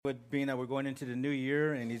With being that we're going into the new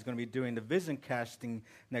year and he's going to be doing the vision casting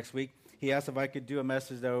next week, he asked if I could do a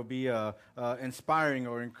message that would be inspiring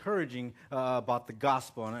or encouraging about the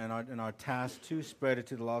gospel and our task to spread it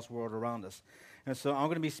to the lost world around us. And so I'm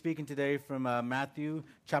going to be speaking today from Matthew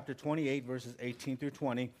chapter 28, verses 18 through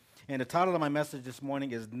 20. And the title of my message this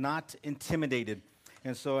morning is Not Intimidated.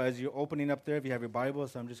 And so as you're opening up there, if you have your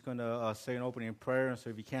Bibles, I'm just going to say an opening prayer. And so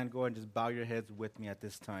if you can, go ahead and just bow your heads with me at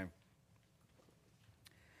this time.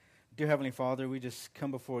 Dear Heavenly Father, we just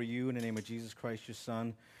come before you in the name of Jesus Christ, your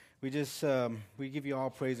Son. We give you all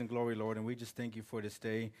praise and glory, Lord, and we just thank you for this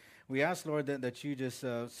day. We ask, Lord, that you just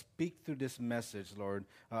speak through this message, Lord.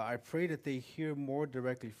 I pray that they hear more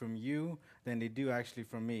directly from you than they do actually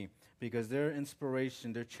from me, because their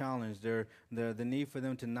inspiration, their challenge, the need for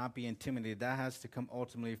them to not be intimidated, that has to come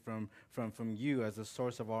ultimately from you as the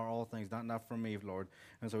source of all things, not from me, Lord.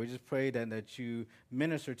 And so we just pray that you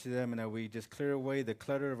minister to them and that we just clear away the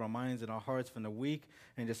clutter of our minds and our hearts from the week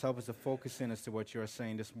and just help us to focus in as to what you are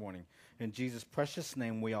saying this morning. In Jesus' precious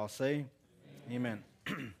name we all say, Amen.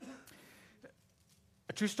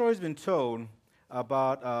 A true story has been told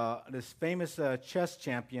about this famous chess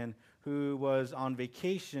champion who was on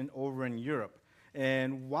vacation over in Europe.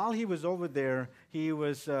 And while he was over there, he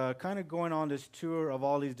was kind of going on this tour of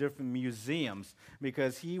all these different museums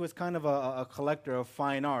because he was kind of a collector of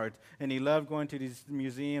fine art. And he loved going to these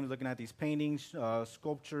museums, looking at these paintings,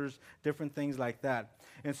 sculptures, different things like that.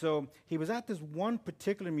 And so he was at this one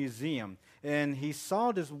particular museum, and he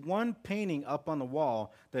saw this one painting up on the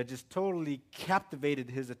wall that just totally captivated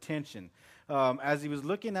his attention. As he was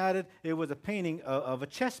looking at it, it was a painting of a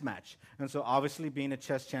chess match. And so obviously being a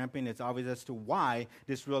chess champion, it's obvious as to why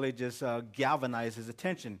this really just galvanized his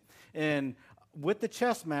attention. And with the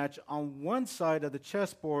chess match, on one side of the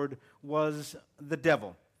chessboard was the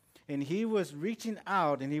devil. And he was reaching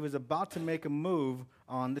out, and he was about to make a move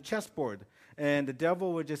on the chessboard. And the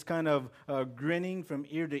devil was just kind of grinning from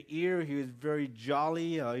ear to ear. He was very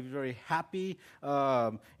jolly. He was very happy.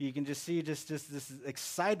 You can just see just this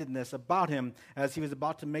excitedness about him as he was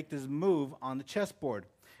about to make this move on the chessboard.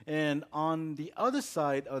 And on the other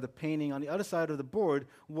side of the painting, on the other side of the board,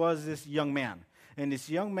 was this young man. And this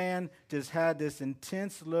young man just had this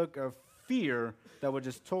intense look of fear that was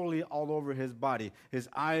just totally all over his body. His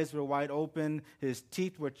eyes were wide open. His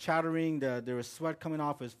teeth were chattering. There was sweat coming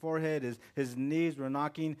off his forehead. His knees were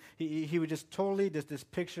knocking. He was just totally this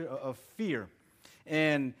picture of fear.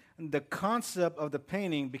 And the concept of the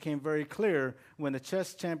painting became very clear when the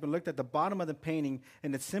chess champion looked at the bottom of the painting,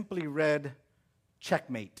 and it simply read,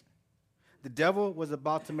 "Checkmate." The devil was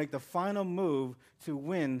about to make the final move to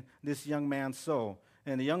win this young man's soul.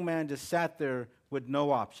 And the young man just sat there with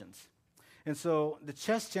no options. And so the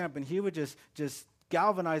chess champion, he would just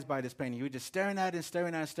galvanized by this painting. He was just staring at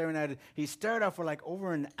it. He stared at it for like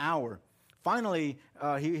over an hour. Finally,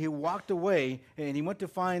 he walked away, and he went to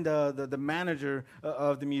find the manager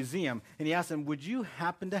of the museum. And he asked him, "Would you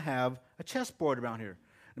happen to have a chessboard around here?"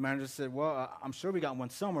 The manager said, "Well, I'm sure we got one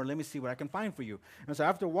somewhere. Let me see what I can find for you." And so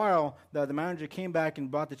after a while, the manager came back and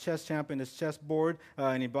brought the chess champion this chessboard,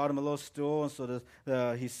 and he brought him a little stool. And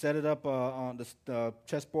so he set it up on the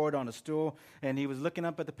chessboard on the stool, and he was looking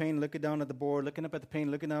up at the painting, looking down at the board, looking up at the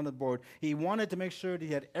painting, looking down at the board. He wanted to make sure that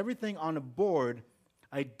he had everything on the board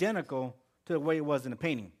identical to the way it was in the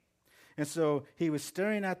painting. And so he was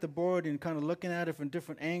staring at the board and kind of looking at it from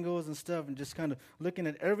different angles and stuff, and just kind of looking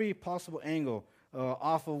at every possible angle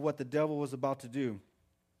off of what the devil was about to do.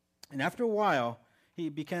 And after a while, he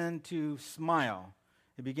began to smile.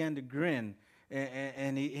 He began to grin.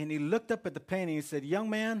 And he looked up at the painting and said, "Young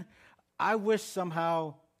man, I wish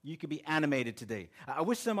somehow you could be animated today. I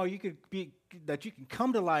wish somehow you can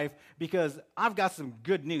come to life, because I've got some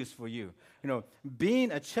good news for you. You know,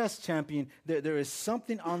 being a chess champion, there is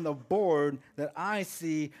something on the board that I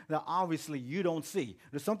see that obviously you don't see.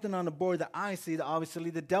 There's something on the board that I see that obviously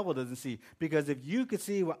the devil doesn't see. Because if you could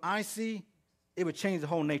see what I see, it would change the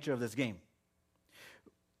whole nature of this game."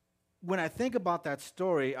 When I think about that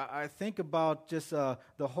story, I think about just the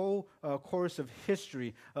whole course of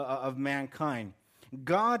history of mankind.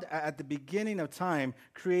 God, at the beginning of time,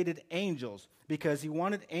 created angels because he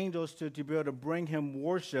wanted angels to be able to bring him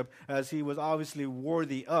worship, as he was obviously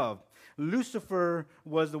worthy of. Lucifer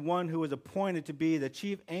was the one who was appointed to be the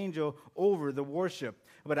chief angel over the worship.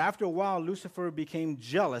 But after a while, Lucifer became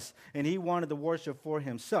jealous, and he wanted the worship for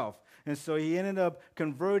himself. And so he ended up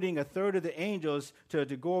converting a third of the angels to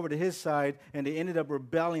go over to his side, and they ended up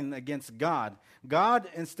rebelling against God. God,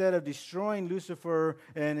 instead of destroying Lucifer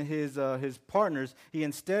and his partners, he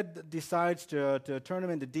instead decides to turn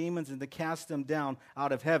them into demons and to cast them down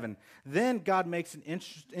out of heaven. Then God makes an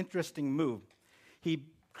interesting move. He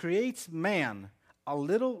creates man a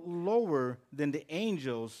little lower than the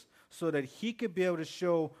angels so that he could be able to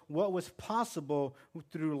show what was possible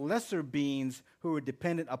through lesser beings who were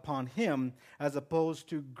dependent upon him, as opposed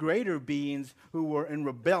to greater beings who were in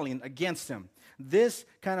rebellion against him. This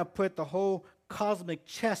kind of put the whole cosmic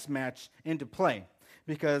chess match into play.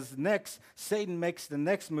 Because next, Satan makes the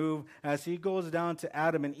next move as he goes down to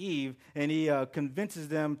Adam and Eve, and he convinces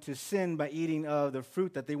them to sin by eating the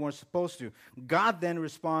fruit that they weren't supposed to. God then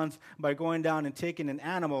responds by going down and taking an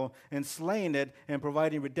animal and slaying it and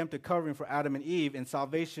providing redemptive covering for Adam and Eve, and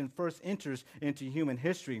salvation first enters into human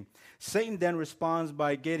history. Satan then responds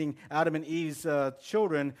by getting Adam and Eve's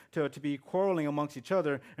children to be quarreling amongst each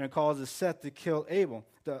other, and causes Seth to kill Abel.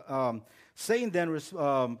 God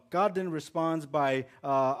then responds by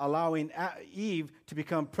allowing Eve to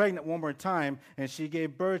become pregnant one more time, and she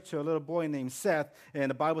gave birth to a little boy named Seth,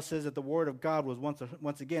 and the Bible says that the word of God was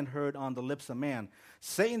once again heard on the lips of man.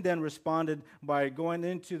 Satan then responded by going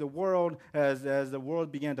into the world as the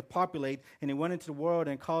world began to populate, and he went into the world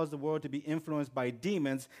and caused the world to be influenced by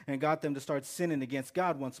demons and got them to start sinning against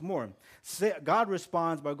God once more. God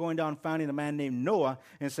responds by going down and finding a man named Noah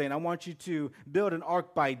and saying, I want you to build an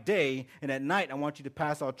ark by day, and at night I want you to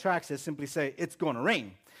pass out tracts that simply say, it's going to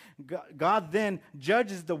rain. God then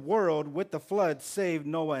judges the world with the flood, save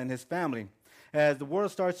Noah and his family. As the world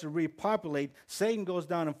starts to repopulate, Satan goes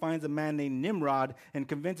down and finds a man named Nimrod and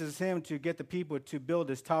convinces him to get the people to build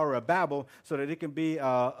this Tower of Babel so that it can be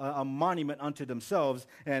a monument unto themselves.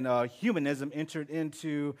 And humanism entered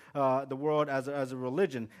into the world as a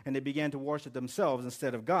religion, and they began to worship themselves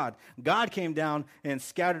instead of God. God came down and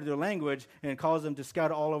scattered their language and caused them to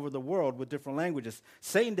scatter all over the world with different languages.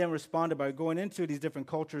 Satan then responded by going into these different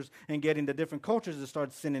cultures and getting the different cultures to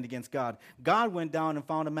start sinning against God. God went down and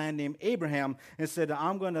found a man named Abraham and said,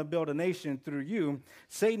 I'm going to build a nation through you.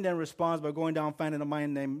 Satan then responds by going down, finding a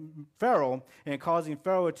man named Pharaoh, and causing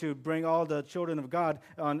Pharaoh to bring all the children of God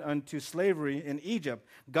onto slavery in Egypt.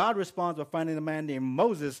 God responds by finding a man named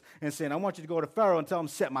Moses and saying, I want you to go to Pharaoh and tell him,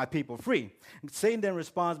 set my people free. Satan then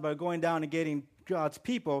responds by going down and getting God's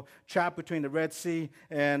people trapped between the Red Sea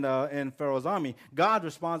and Pharaoh's army. God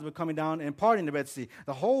responds by coming down and parting the Red Sea.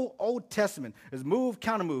 The whole Old Testament is move,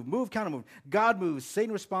 counter move, move, counter move. God moves,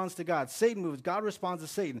 Satan responds to God. Satan moves, God responds to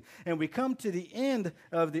Satan. And we come to the end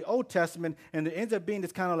of the Old Testament, and it ends up being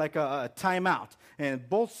this kind of like a timeout. And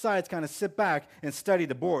both sides kind of sit back and study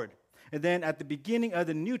the board. And then at the beginning of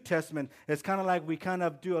the New Testament, it's kind of like we kind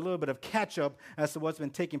of do a little bit of catch-up as to what's been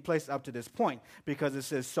taking place up to this point. Because it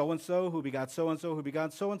says so-and-so, who begot so-and-so, who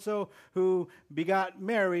begot so-and-so, who begot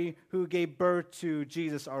Mary, who gave birth to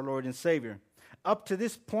Jesus, our Lord and Savior. Up to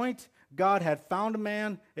this point, God had found a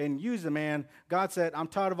man and used a man. God said, I'm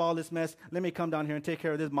tired of all this mess. Let me come down here and take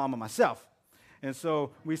care of this mama myself. And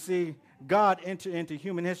so we see God enter into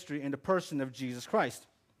human history in the person of Jesus Christ.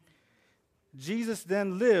 Jesus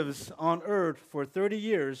then lives on earth for 30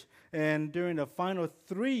 years, and during the final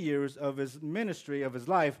 3 years of his ministry, of his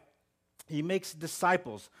life, he makes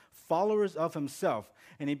disciples, followers of himself,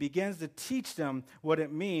 and he begins to teach them what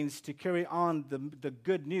it means to carry on the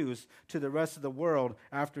good news to the rest of the world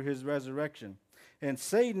after his resurrection. And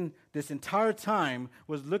Satan, this entire time,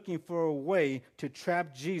 was looking for a way to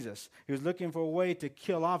trap Jesus. He was looking for a way to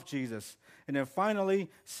kill off Jesus. And then finally,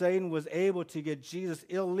 Satan was able to get Jesus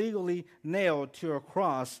illegally nailed to a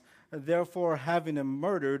cross, therefore having him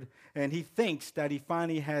murdered, and he thinks that he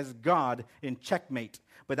finally has God in checkmate.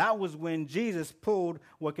 But that was when Jesus pulled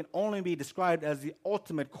what can only be described as the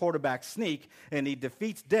ultimate quarterback sneak, and he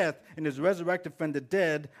defeats death and is resurrected from the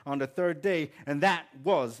dead on the third day, and that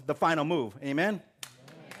was the final move. Amen?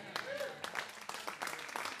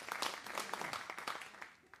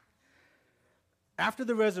 After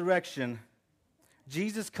the resurrection,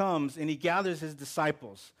 Jesus comes and he gathers his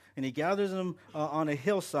disciples, and he gathers them on a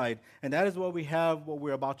hillside, and that is what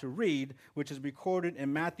we're about to read, which is recorded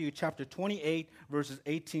in Matthew chapter 28, verses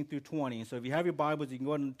 18 through 20. So if you have your Bibles, you can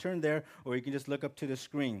go ahead and turn there, or you can just look up to the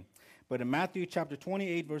screen. But in Matthew chapter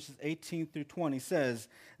 28, verses 18 through 20 says,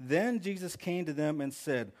 Then Jesus came to them and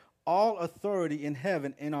said, All authority in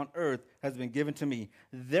heaven and on earth has been given to me.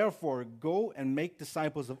 Therefore, go and make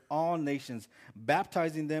disciples of all nations,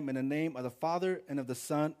 baptizing them in the name of the Father and of the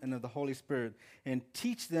Son and of the Holy Spirit, and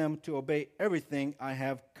teach them to obey everything I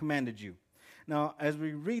have commanded you. Now, as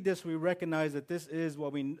we read this, we recognize that this is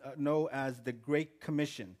what we know as the Great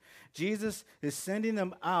Commission. Jesus is sending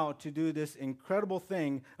them out to do this incredible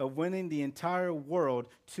thing of winning the entire world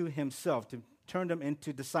to himself, to turn them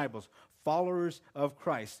into disciples, followers of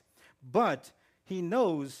Christ. But he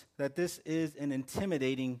knows that this is an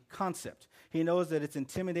intimidating concept. He knows that it's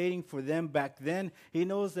intimidating for them back then. He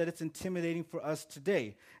knows that it's intimidating for us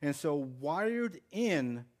today. And so wired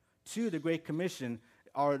in to the Great Commission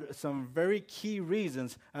are some very key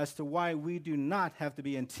reasons as to why we do not have to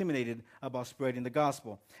be intimidated about spreading the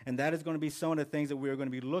gospel. And that is going to be some of the things that we're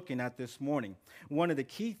going to be looking at this morning. One of the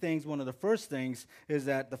key things, one of the first things, is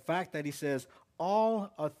that the fact that he says,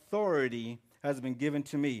 all authority has been given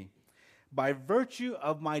to me. By virtue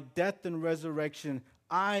of my death and resurrection,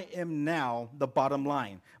 I am now the bottom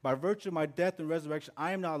line. By virtue of my death and resurrection,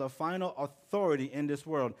 I am now the final authority in this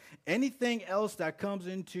world. Anything else that comes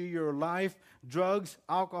into your life, drugs,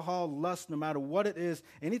 alcohol, lust, no matter what it is,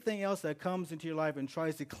 anything else that comes into your life and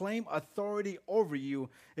tries to claim authority over you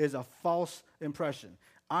is a false impression.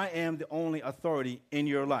 I am the only authority in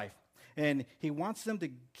your life. And he wants them to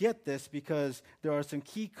get this because there are some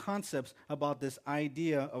key concepts about this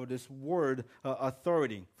idea of this word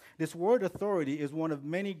authority. This word authority is one of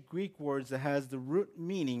many Greek words that has the root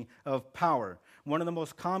meaning of power. One of the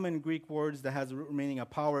most common Greek words that has the root meaning of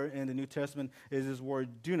power in the New Testament is this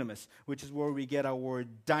word dunamis, which is where we get our word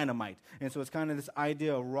dynamite. And so it's kind of this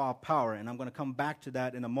idea of raw power, and I'm going to come back to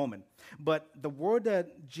that in a moment. But the word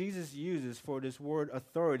that Jesus uses for this word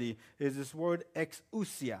authority is this word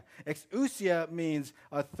exousia. Exousia means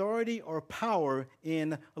authority or power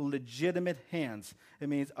in legitimate hands. It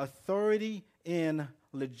means authority in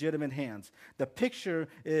legitimate hands. The picture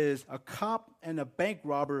is a cop and a bank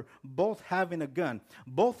robber both having a gun.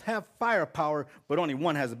 Both have firepower, but only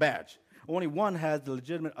one has a badge. Only one has the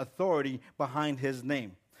legitimate authority behind his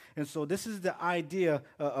name. And so this is the idea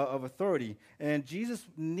of authority. And Jesus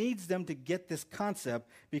needs them to get this concept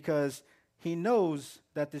because he knows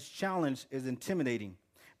that this challenge is intimidating.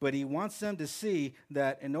 But he wants them to see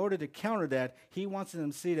that in order to counter that, he wants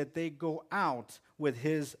them to see that they go out with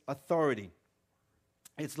his authority.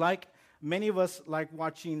 It's like many of us like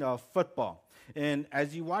watching football. And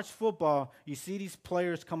as you watch football, you see these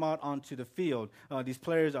players come out onto the field. These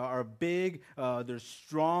players are big, they're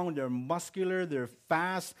strong, they're muscular, they're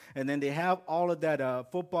fast, and then they have all of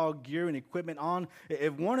that football gear and equipment on.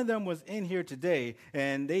 If one of them was in here today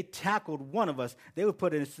and they tackled one of us, they would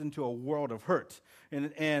put us into a world of hurt.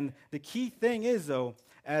 And the key thing is, though,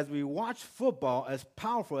 as we watch football, as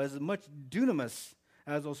powerful, as much dunamis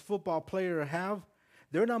as those football players have,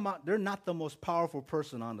 they're not the most powerful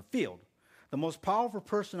person on the field. The most powerful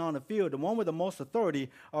person on the field, the one with the most authority,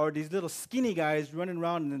 are these little skinny guys running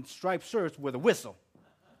around in striped shirts with a whistle.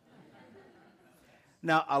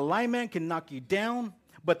 Now, a lineman can knock you down,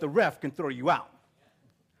 but the ref can throw you out.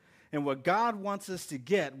 And what God wants us to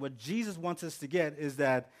get, what Jesus wants us to get, is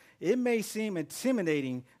that it may seem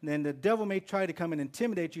intimidating, and the devil may try to come and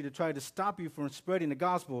intimidate you to try to stop you from spreading the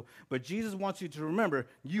gospel, but Jesus wants you to remember,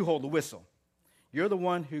 you hold the whistle. You're the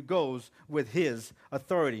one who goes with his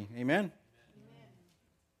authority. Amen?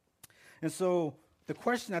 And so the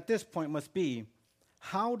question at this point must be,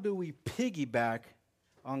 how do we piggyback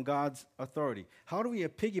on God's authority? How do we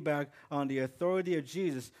piggyback on the authority of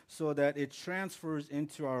Jesus so that it transfers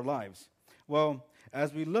into our lives? Well,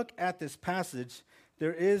 as we look at this passage,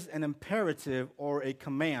 there is an imperative or a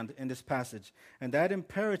command in this passage. And that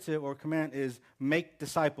imperative or command is make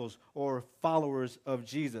disciples or followers of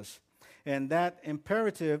Jesus. And that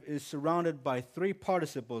imperative is surrounded by three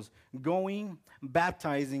participles: going,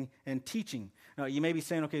 baptizing, and teaching. Now, you may be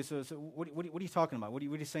saying, okay, so what are you talking about? What are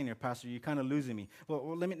you saying there, Pastor? You're kind of losing me.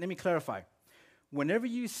 Well, let me clarify. Whenever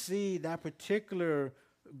you see that particular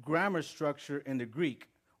grammar structure in the Greek,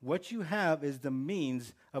 what you have is the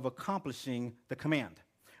means of accomplishing the command.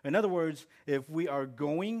 In other words, if we are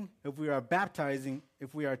going, if we are baptizing,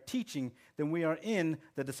 if we are teaching, then we are in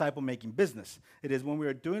the disciple-making business. It is when we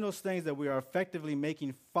are doing those things that we are effectively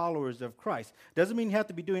making followers of Christ. Doesn't mean you have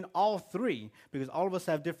to be doing all three, because all of us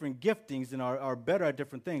have different giftings and are better at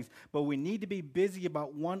different things, but we need to be busy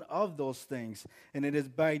about one of those things. And it is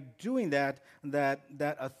by doing that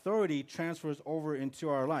that authority transfers over into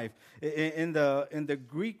our life. In the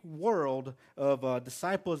Greek world of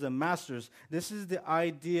disciples and masters, this is the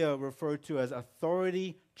idea referred to as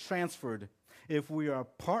authority transferred. If we are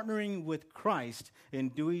partnering with Christ in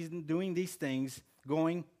doing these things,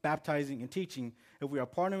 going, baptizing, and teaching, if we are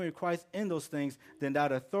partnering with Christ in those things, then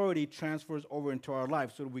that authority transfers over into our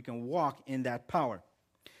life so that we can walk in that power.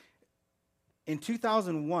 In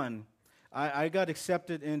 2001, I got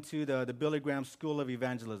accepted into the Billy Graham School of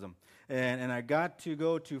Evangelism. And I got to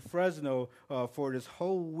go to Fresno for this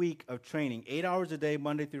whole week of training. 8 hours a day,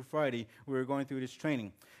 Monday through Friday, we were going through this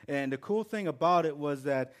training. And the cool thing about it was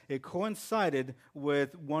that it coincided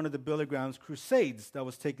with one of the Billy Graham's crusades that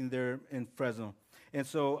was taken there in Fresno. And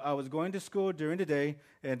so I was going to school during the day,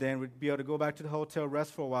 and then would be able to go back to the hotel,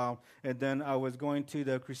 rest for a while, and then I was going to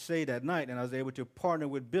the crusade at night, and I was able to partner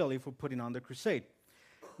with Billy for putting on the crusade.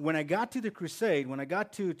 When I got to the crusade, when I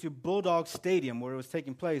got to Bulldog Stadium where it was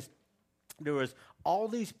taking place, there was all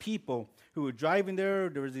these people who were driving there.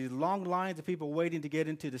 There was these long lines of people waiting to get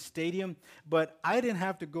into the stadium, but I didn't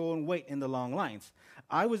have to go and wait in the long lines.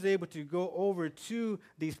 I was able to go over to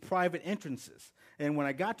these private entrances. And when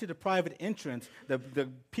I got to the private entrance, the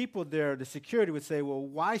people there, the security would say, well,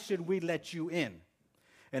 why should we let you in?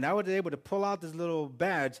 And I was able to pull out this little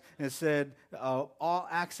badge and it said, all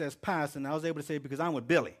access pass, and I was able to say, because I'm with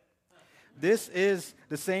Billy. This is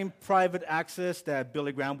the same private access that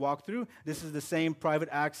Billy Graham walked through. This is the same private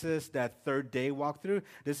access that Third Day walked through.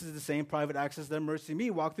 This is the same private access that Mercy Me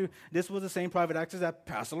walked through. This was the same private access that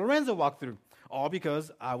Pastor Lorenzo walked through, all because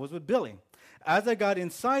I was with Billy. As I got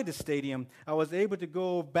inside the stadium, I was able to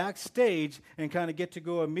go backstage and kind of get to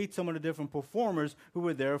go and meet some of the different performers who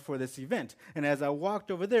were there for this event. And as I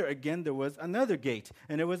walked over there, again, there was another gate.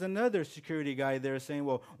 And there was another security guy there saying,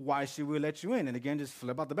 well, why should we let you in? And again, just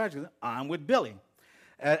flip out the badge, because I'm with Billy.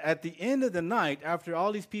 At the end of the night, after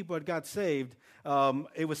all these people had got saved,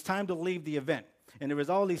 it was time to leave the event. And there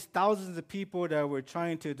was all these thousands of people that were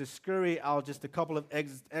trying to scurry out just a couple of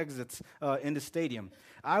exits in the stadium.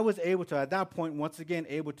 I was able to, at that point, once again,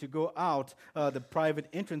 able to go out the private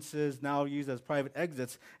entrances, now used as private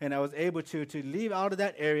exits, and I was able to leave out of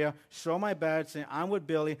that area, show my badge, saying, I'm with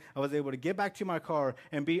Billy. I was able to get back to my car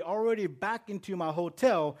and be already back into my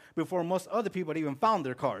hotel before most other people had even found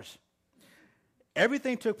their cars.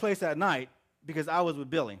 Everything took place that night because I was with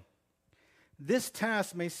Billy. This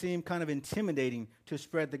task may seem kind of intimidating to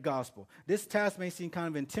spread the gospel. This task may seem kind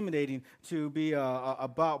of intimidating to be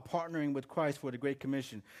about partnering with Christ for the Great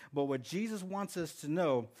Commission. But what Jesus wants us to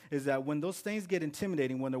know is that when those things get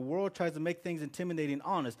intimidating, when the world tries to make things intimidating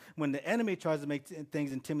on us, when the enemy tries to make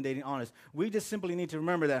things intimidating on us, we just simply need to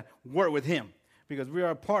remember that we're with him because we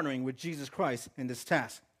are partnering with Jesus Christ in this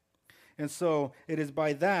task. And so it is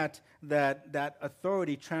by that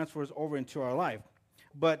authority transfers over into our life.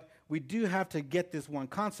 But we do have to get this one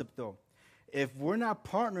concept, though. If we're not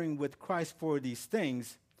partnering with Christ for these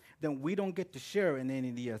things, then we don't get to share in any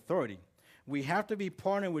of the authority. We have to be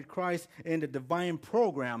partnering with Christ in the divine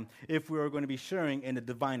program if we are going to be sharing in the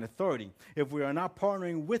divine authority. If we are not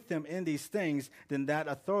partnering with him in these things, then that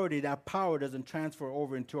authority, that power doesn't transfer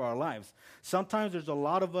over into our lives. Sometimes there's a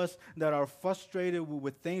lot of us that are frustrated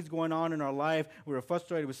with things going on in our life. We're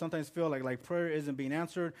frustrated. We sometimes feel like prayer isn't being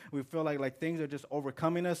answered. We feel like things are just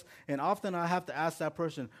overcoming us. And often I have to ask that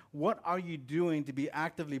person, what are you doing to be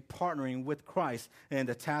actively partnering with Christ in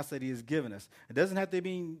the task that he has given us? It doesn't have to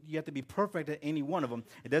mean you have to be perfect at any one of them.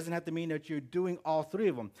 It doesn't have to mean that you're doing all three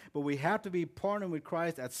of them, but we have to be partnering with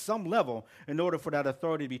Christ at some level in order for that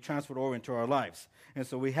authority to be transferred over into our lives. And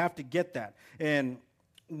so we have to get that. And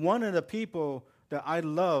one of the people that I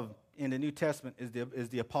love in the New Testament is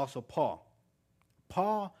the Apostle Paul.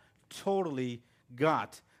 Paul totally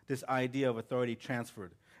got this idea of authority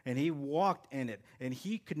transferred. And he walked in it, and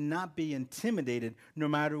he could not be intimidated no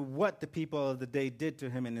matter what the people of the day did to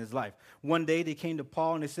him in his life. One day they came to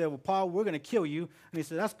Paul and they said, well, Paul, we're going to kill you. And he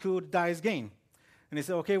said, that's cool, to die is gain. And they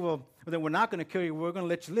said, okay, well, then we're not going to kill you, we're going to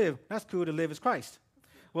let you live. That's cool, to live is Christ.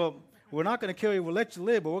 Well, we're not going to kill you, we'll let you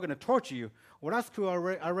live, but we're going to torture you. Well, that's cool.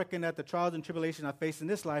 I reckon that the trials and tribulations I face in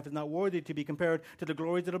this life is not worthy to be compared to the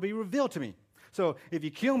glories that will be revealed to me. So if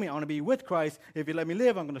you kill me, I want to be with Christ. If you let me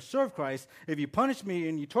live, I'm going to serve Christ. If you punish me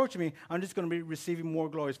and you torture me, I'm just going to be receiving more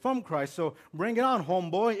glories from Christ. So bring it on,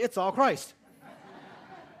 homeboy. It's all Christ.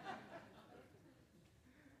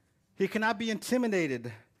 He cannot be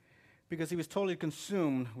intimidated because he was totally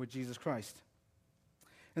consumed with Jesus Christ.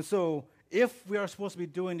 And so if we are supposed to be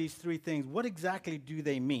doing these three things, what exactly do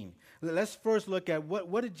they mean? Let's first look at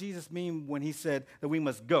what did Jesus mean when he said that we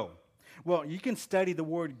must go? Well, you can study the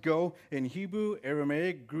word go in Hebrew,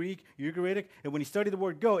 Aramaic, Greek, Ugaritic, and when you study the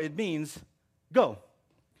word go, it means go.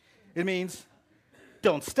 It means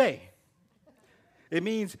don't stay. It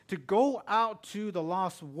means to go out to the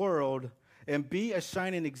lost world and be a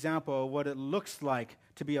shining example of what it looks like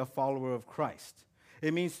to be a follower of Christ.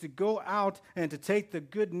 It means to go out and to take the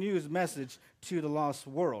good news message to the lost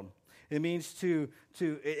world. It means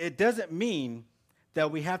it doesn't mean that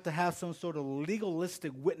we have to have some sort of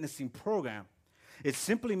legalistic witnessing program. It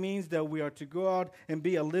simply means that we are to go out and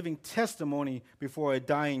be a living testimony before a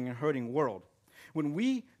dying and hurting world. When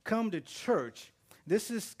we come to church, this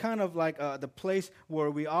is kind of like the place where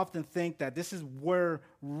we often think that this is where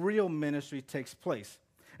real ministry takes place.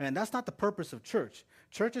 And that's not the purpose of church.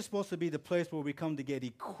 Church is supposed to be the place where we come to get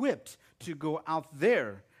equipped to go out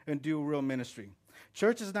there and do real ministry.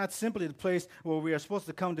 Church is not simply the place where we are supposed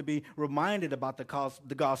to come to be reminded about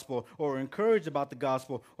the gospel or encouraged about the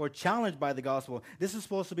gospel or challenged by the gospel. This is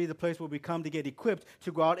supposed to be the place where we come to get equipped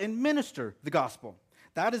to go out and minister the gospel.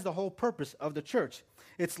 That is the whole purpose of the church.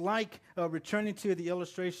 It's like returning to the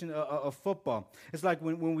illustration of football. It's like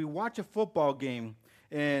when we watch a football game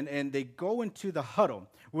and they go into the huddle.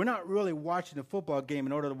 We're not really watching the football game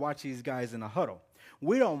in order to watch these guys in a huddle.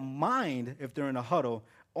 We don't mind if they're in a huddle,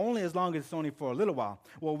 only as long as it's only for a little while.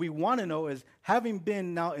 What we want to know is, having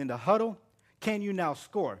been now in the huddle, can you now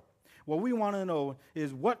score? What we want to know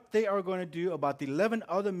is what they are going to do about the 11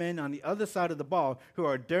 other men on the other side of the ball who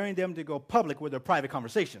are daring them to go public with their private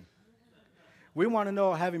conversation. We want to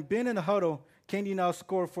know, having been in the huddle, can you now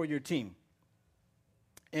score for your team?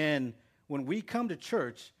 And when we come to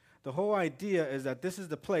church, the whole idea is that this is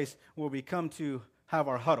the place where we come to have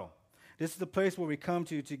our huddle. This is the place where we come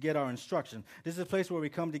to get our instruction. This is the place where we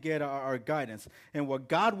come to get our guidance. And what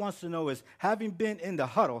God wants to know is, having been in the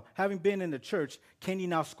huddle, having been in the church, can you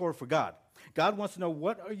now score for God? God wants to know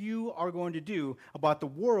what you are going to do about the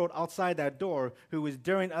world outside that door who is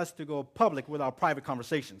daring us to go public with our private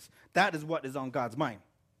conversations. That is what is on God's mind.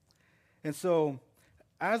 And so,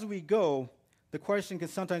 as we go, the question can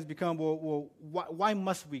sometimes become, why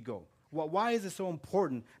must we go? Why is it so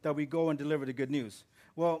important that we go and deliver the good news?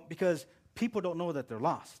 Well, because people don't know that they're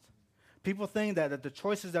lost. People think that the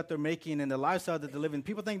choices that they're making and the lifestyle that they're living,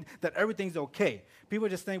 people think that everything's okay. People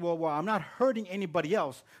just think, well, I'm not hurting anybody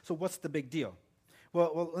else, so what's the big deal?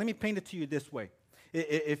 Well, let me paint it to you this way.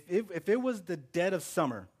 If it was the dead of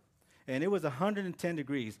summer and it was 110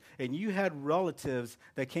 degrees and you had relatives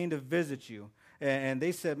that came to visit you, and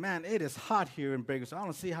they said, man, it is hot here in Bakersfield. I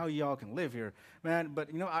don't see how y'all can live here, man. But,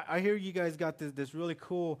 I hear you guys got this really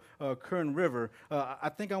cool Kern River. I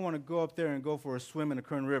think I want to go up there and go for a swim in the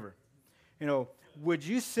Kern River. Would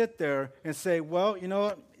you sit there and say, well,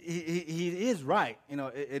 he is right.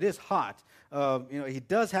 It is hot. He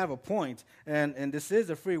does have a point, and this is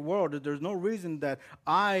a free world. There's no reason that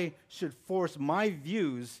I should force my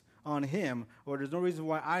views on him, or there's no reason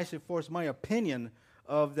why I should force my opinion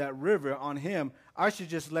of that river on him. I should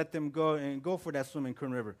just let them go for that swim in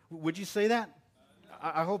Kern River. Would you say that?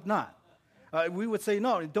 I hope not. We would say,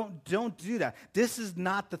 no, don't do that. This is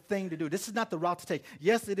not the thing to do. This is not the route to take.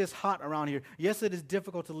 Yes, it is hot around here. Yes, it is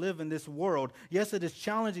difficult to live in this world. Yes, it is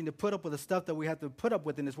challenging to put up with the stuff that we have to put up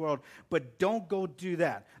with in this world, but don't go do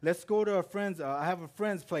that. Let's go to our friends. I have a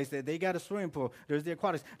friend's place. They got a swimming pool. There's the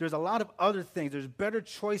aquatics. There's a lot of other things. There's better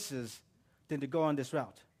choices than to go on this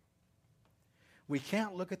route. We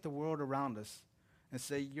can't look at the world around us and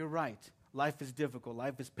say, you're right. Life is difficult.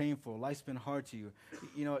 Life is painful. Life's been hard to you.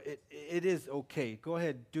 It is okay. Go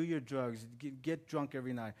ahead, do your drugs. Get drunk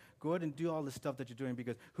every night. Go ahead and do all the stuff that you're doing,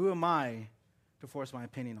 because who am I to force my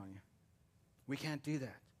opinion on you? We can't do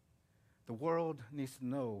that. The world needs to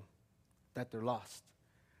know that they're lost.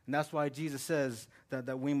 And that's why Jesus says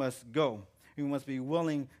that we must go. We must be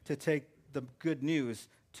willing to take the good news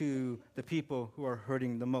to the people who are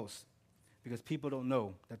hurting the most, because people don't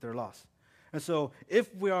know that they're lost. And so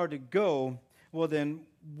if we are to go, well, then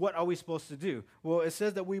what are we supposed to do? Well, it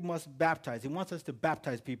says that we must baptize. He wants us to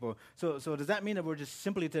baptize people. So does that mean that we're just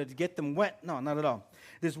simply to get them wet? No, not at all.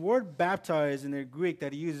 This word baptize in the Greek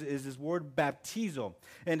that he uses is this word baptizo.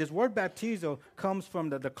 And this word baptizo comes from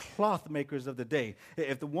the cloth makers of the day.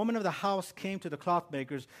 If the woman of the house came to the cloth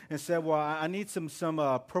makers and said, well, I need some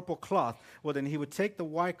purple cloth, well, then he would take the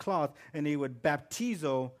white cloth and he would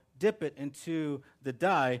baptizo, dip it into the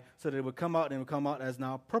dye so that it would come out, and it would come out as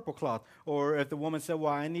now purple cloth. Or if the woman said,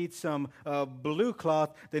 well, I need some blue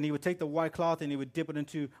cloth, then he would take the white cloth and he would dip it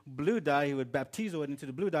into blue dye. He would baptizo it into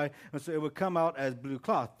the blue dye, and so it would come out as blue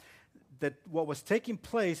cloth. That what was taking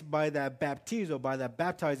place by that baptizo, by that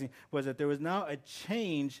baptizing, was that there was now a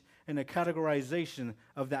change in the categorization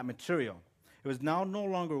of that material. It was now no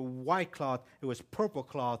longer white cloth, it was purple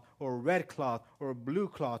cloth or red cloth or blue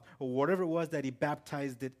cloth or whatever it was that he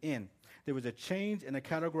baptized it in. There was a change in the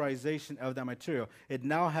categorization of that material. It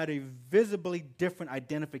now had a visibly different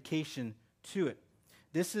identification to it.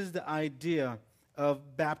 This is the idea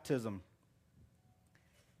of baptism.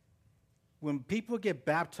 When people get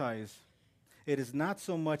baptized, it is not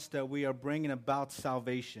so much that we are bringing about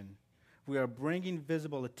salvation. We are bringing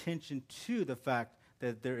visible attention to the fact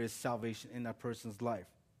that there is salvation in that person's life.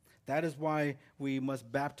 That is why we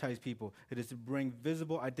must baptize people. It is to bring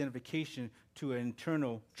visible identification to an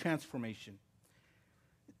internal transformation.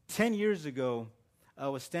 10 years ago, I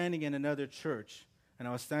was standing in another church, and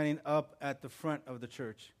I was standing up at the front of the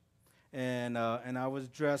church. And I was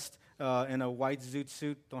dressed in a white zoot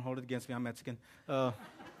suit. Don't hold it against me, I'm Mexican.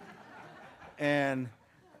 And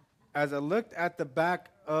as I looked at the back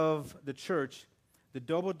of the church, the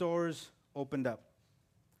double doors opened up.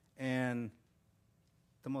 And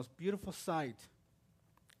the most beautiful sight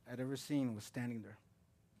I'd ever seen was standing there.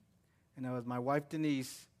 And that was my wife,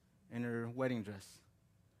 Denise, in her wedding dress.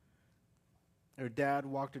 Her dad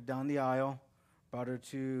walked her down the aisle, brought her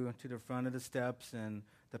to the front of the steps, and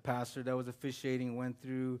the pastor that was officiating went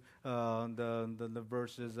through the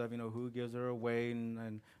verses of, who gives her away,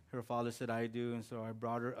 and her father said, I do, and so I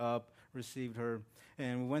brought her up, received her,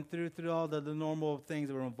 and we went through all the normal things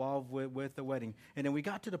that were involved with the wedding. And then we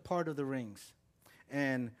got to the part of the rings.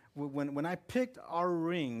 And when I picked our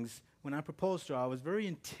rings, when I proposed to her, I was very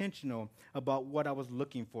intentional about what I was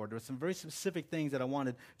looking for. There were some very specific things that I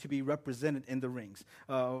wanted to be represented in the rings.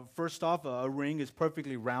 First off, a ring is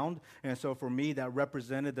perfectly round, and so for me, that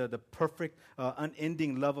represented the perfect,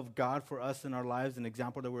 unending love of God for us in our lives, an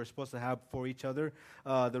example that we're supposed to have for each other.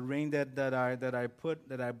 The ring that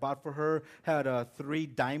I bought for her had 3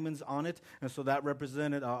 diamonds on it, and so that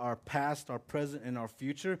represented our past, our present, and our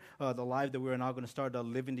future, the life that we're now going to start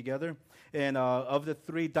living together. And of the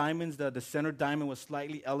 3 diamonds, the center diamond was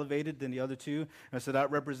slightly elevated than the other 2, and so that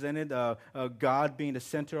represented God being the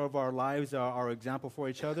center of our lives, our example for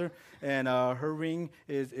each other. And her ring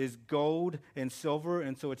is gold and silver,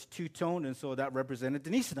 and so it's two-toned, and so that represented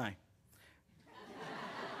Denise and I.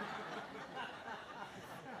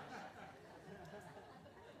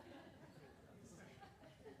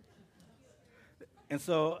 And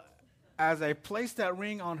so as I placed that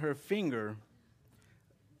ring on her finger,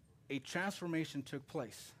 a transformation took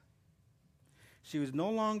place. She was no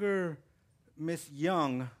longer Miss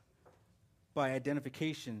Young by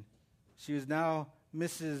identification. She was now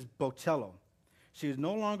Mrs. Botello. She was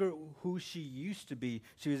no longer who she used to be.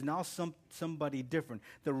 She was now somebody different.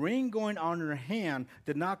 The ring going on her hand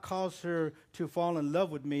did not cause her to fall in love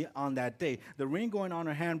with me on that day. The ring going on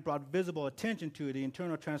her hand brought visible attention to the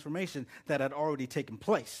internal transformation that had already taken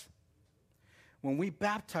place. When we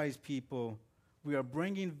baptize people, we are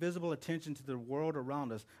bringing visible attention to the world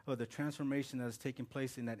around us of the transformation that is taking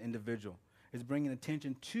place in that individual. It's bringing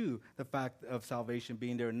attention to the fact of salvation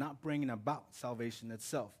being there, not bringing about salvation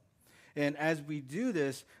itself. And as we do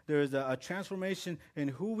this, there's a transformation in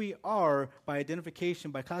who we are by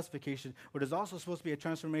identification, by classification, but there's also supposed to be a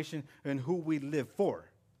transformation in who we live for.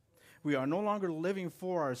 We are no longer living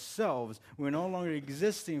for ourselves. We're no longer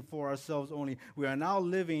existing for ourselves only. We are now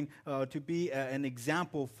living to be an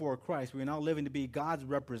example for Christ. We are now living to be God's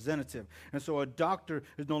representative. And so a doctor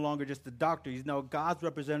is no longer just a doctor. He's now God's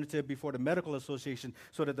representative before the medical association,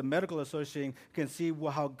 so that the medical association can see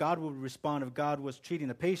how God would respond if God was treating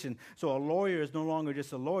a patient. So a lawyer is no longer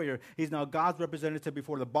just a lawyer. He's now God's representative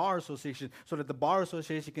before the bar association, so that the bar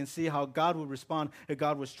association can see how God would respond if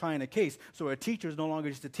God was trying a case. So a teacher is no longer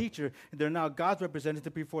just a teacher. They're now God's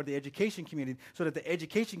representative before the education community, so that the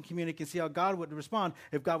education community can see how God would respond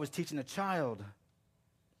if God was teaching a child. Amen.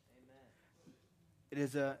 It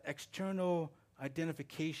is an external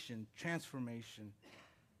identification, transformation.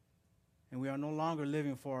 And we are no longer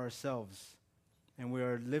living for ourselves. And we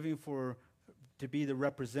are living to be the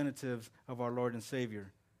representatives of our Lord and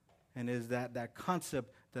Savior. And it is that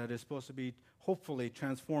concept that is supposed to be hopefully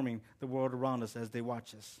transforming the world around us as they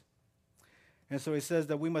watch us. And so it says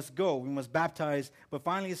that we must go, we must baptize, but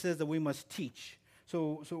finally it says that we must teach.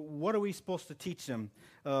 So what are we supposed to teach them?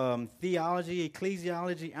 Theology,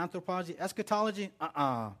 ecclesiology, anthropology, eschatology?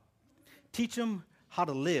 Teach them how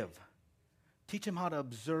to live. Teach them how to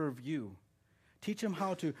observe you. Teach them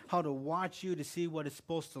how to watch you to see what it's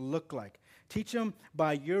supposed to look like. Teach them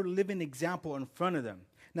by your living example in front of them.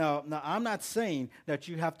 Now I'm not saying that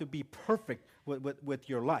you have to be perfect with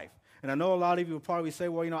your life. And I know a lot of you will probably say,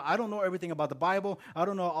 well, I don't know everything about the Bible. I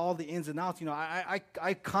don't know all the ins and outs.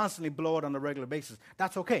 I constantly blow it on a regular basis.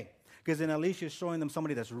 That's okay, because then at least you're showing them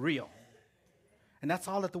somebody that's real. And that's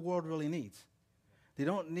all that the world really needs. They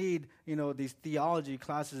don't need, these theology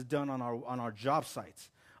classes done on our job sites.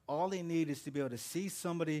 All they need is to be able to see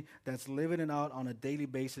somebody that's living it out on a daily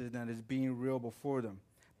basis and that is being real before them.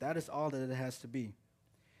 That is all that it has to be.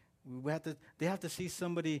 They have to see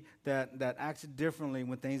somebody that acts differently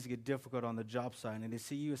when things get difficult on the job site, and they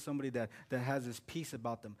see you as somebody that has this peace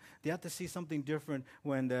about them. They have to see something different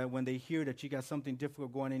when they hear that you got something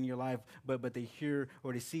difficult going in your life, but they hear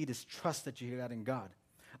or they see this trust that you got in God.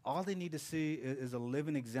 All they need to see is a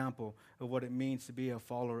living example of what it means to be a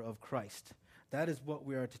follower of Christ. That is what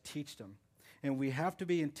we are to teach them. And we have to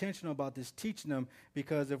be intentional about this, teaching them,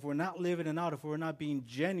 because if we're not living it out, if we're not being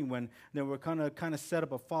genuine, then we're kind of set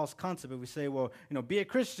up a false concept. If we say, well, be a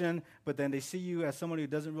Christian, but then they see you as somebody who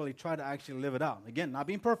doesn't really try to actually live it out. Again, not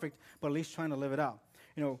being perfect, but at least trying to live it out.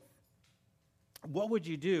 what would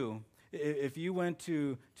you do if you went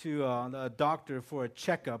to a doctor for a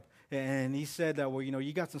checkup and he said that, well,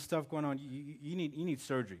 you got some stuff going on, you need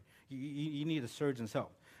surgery. You need a surgeon's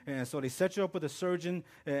help. And so they set you up with a surgeon,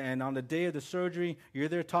 and on the day of the surgery, you're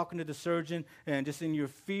there talking to the surgeon, and just in your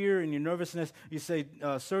fear and your nervousness, you say,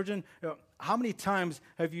 surgeon, how many times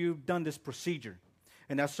have you done this procedure?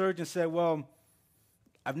 And that surgeon said, well,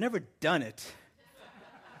 I've never done it,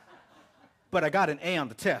 but I got an A on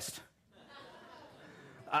the test.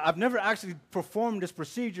 I've never actually performed this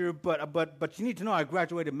procedure, but you need to know I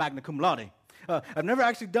graduated magna cum laude. I've never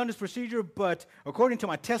actually done this procedure, but according to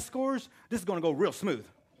my test scores, this is going to go real smooth.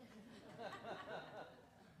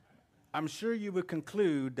 I'm sure you would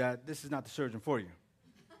conclude that this is not the surgeon for you.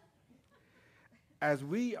 As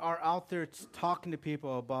we are out there talking to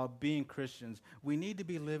people about being Christians, we need to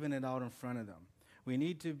be living it out in front of them. We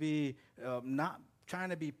need to be not trying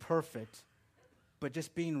to be perfect, but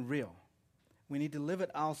just being real. We need to live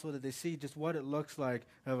it out so that they see just what it looks like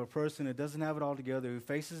of a person who doesn't have it all together, who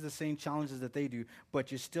faces the same challenges that they do,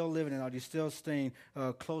 but you're still living it out. You're still staying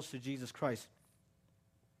close to Jesus Christ.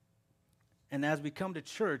 And as we come to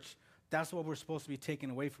church, that's what we're supposed to be taking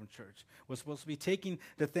away from church. We're supposed to be taking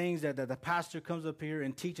the things that the pastor comes up here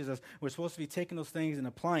and teaches us. We're supposed to be taking those things and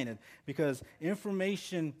applying it, because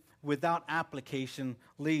information without application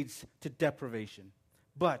leads to deprivation.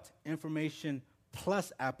 But information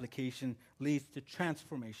plus application leads to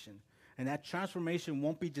transformation. And that transformation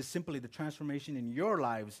won't be just simply the transformation in your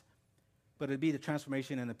lives, but it'll be the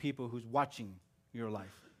transformation in the people who's watching your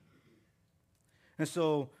life. And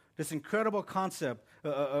so this incredible concept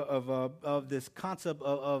of this concept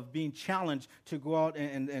of being challenged to go out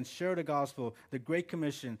and share the gospel, the Great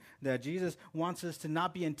Commission, that Jesus wants us to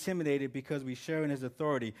not be intimidated because we share in his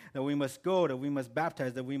authority, that we must go, that we must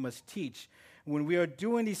baptize, that we must teach. When we are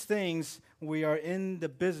doing these things, we are in the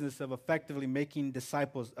business of effectively making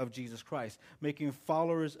disciples of Jesus Christ, making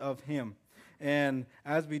followers of him. And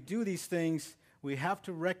as we do these things, we have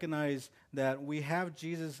to recognize that we have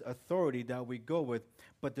Jesus' authority that we go with,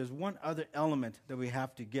 but there's one other element that we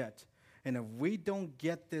have to get. And if we don't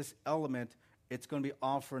get this element, it's going to be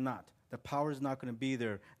all for naught. The power is not going to be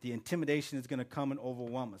there. The intimidation is going to come and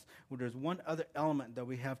overwhelm us. Well, there's one other element that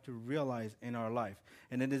we have to realize in our life.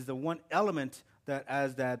 And it is the one element that,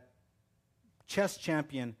 as that chess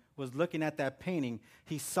champion was looking at that painting,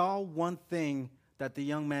 he saw one thing that the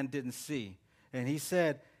young man didn't see. And he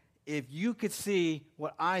said, if you could see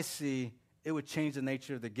what I see, it would change the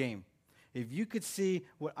nature of the game. If you could see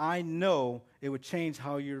what I know, it would change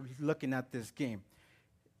how you're looking at this game.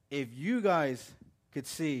 If you guys could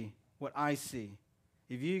see what I see,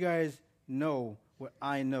 if you guys know what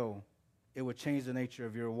I know, it would change the nature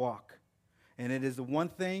of your walk. And it is the one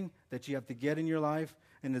thing that you have to get in your life,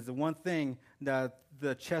 and it's the one thing that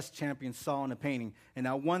the chess champion saw in the painting. And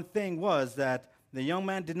that one thing was that the young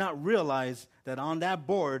man did not realize that on that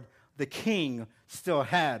board, the king still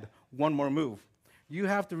had one more move. You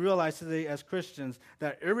have to realize today as Christians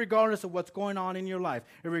that irregardless of what's going on in your life,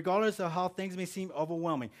 irregardless of how things may seem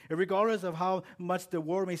overwhelming, irregardless of how much the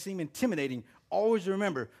world may seem intimidating, always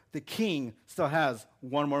remember the king still has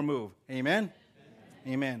one more move. Amen?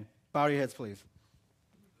 Amen. Amen. Bow your heads, please.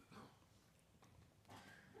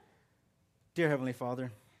 Dear Heavenly Father,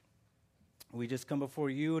 we just come before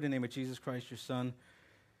you in the name of Jesus Christ, your Son,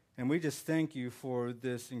 and we just thank you for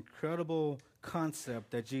this incredible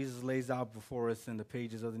concept that Jesus lays out before us in the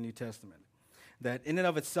pages of the New Testament. That in and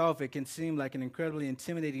of itself, it can seem like an incredibly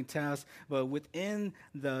intimidating task, but within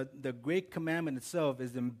the great commandment itself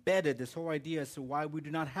is embedded this whole idea as to why we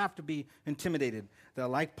do not have to be intimidated. That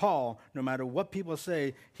like Paul, no matter what people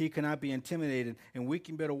say, he cannot be intimidated, and we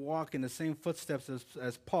can better walk in the same footsteps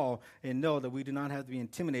as Paul and know that we do not have to be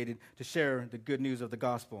intimidated to share the good news of the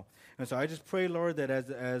gospel. And so I just pray, Lord, that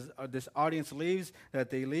as this audience leaves, that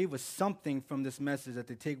they leave with something from this message that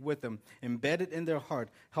they take with them, embedded in their heart.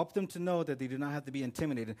 Help them to know that they do not have to be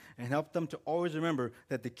intimidated, and help them to always remember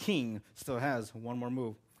that the king still has one more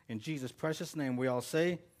move. In Jesus' precious name, we all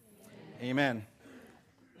say, Amen. Amen.